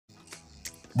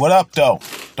What up, though?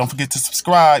 Don't forget to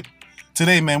subscribe.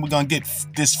 Today, man, we're gonna get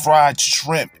this fried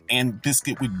shrimp and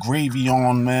biscuit with gravy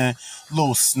on, man.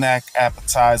 Little snack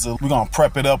appetizer. We're gonna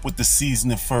prep it up with the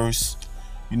seasoning first.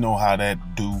 You know how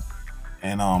that do.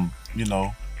 And we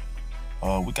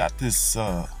got this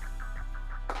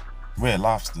red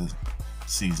lobster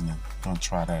seasoning. Gonna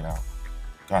try that out.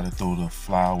 Gotta throw the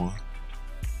flour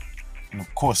and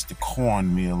of course the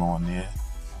cornmeal on there.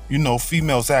 You know,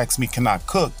 females ask me, can I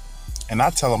cook? And I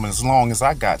tell them as long as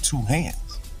I got 2 hands.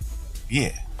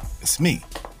 Yeah, it's me.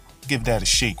 Give that a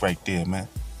shake right there, man.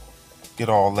 Get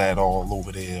all that all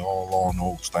over there, all on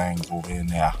those things over in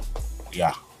there.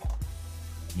 Yeah.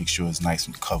 Make sure it's nice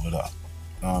and covered up.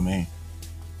 You know what I mean?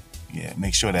 Yeah,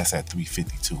 make sure that's at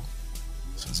 352.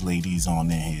 So there's ladies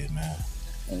on in here, man.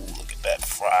 Ooh, look at that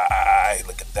fry.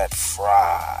 Look at that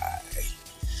fry.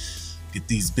 Get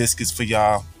these biscuits for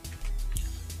y'all.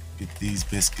 Get these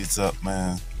biscuits up,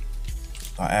 man.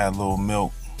 Gonna add a little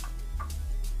milk.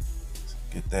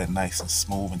 Get that nice and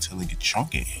smooth until it get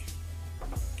chunky.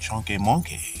 Chunky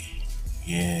monkey.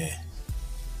 Yeah. Here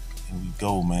we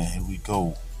go, man. Here we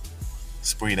go.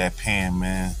 Spray that pan,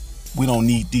 man. We don't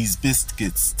need these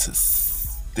biscuits to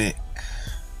stick.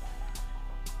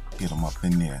 Get them up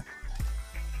in there.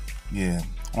 Yeah.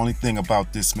 Only thing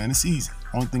about this, man, it's easy.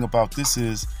 Only thing about this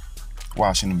is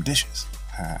washing them dishes.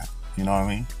 You know what I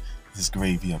mean? This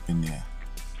gravy up in there.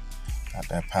 Got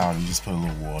that powder. You just put a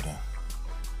little water.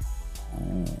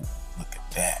 Ooh, look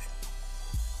at that.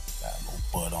 Got a little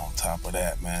butter on top of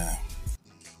that, man.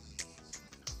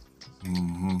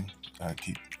 Gotta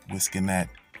keep whisking that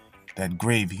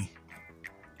gravy.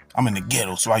 I'm in the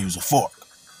ghetto, so I use a fork.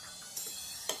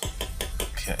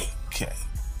 Okay.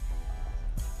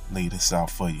 Lay this out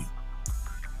for you.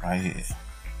 Right here.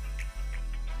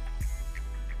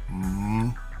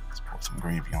 Let's put some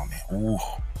gravy on there. Ooh,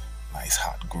 nice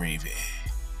hot gravy.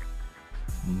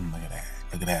 Look at that.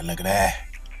 Look at that. Look at that.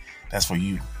 That's for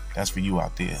you. That's for you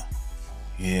out there.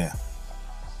 Yeah.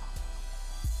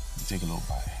 Take a little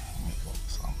bite. Let me look at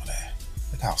some of that.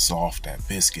 Look how soft that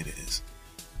biscuit is.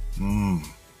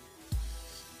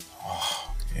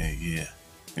 Oh, yeah.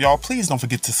 Y'all, please don't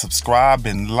forget to subscribe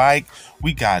and like.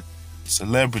 We got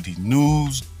celebrity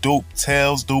news, dope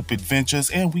tales, dope adventures,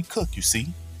 and we cook, you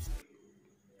see.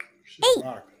 Hey.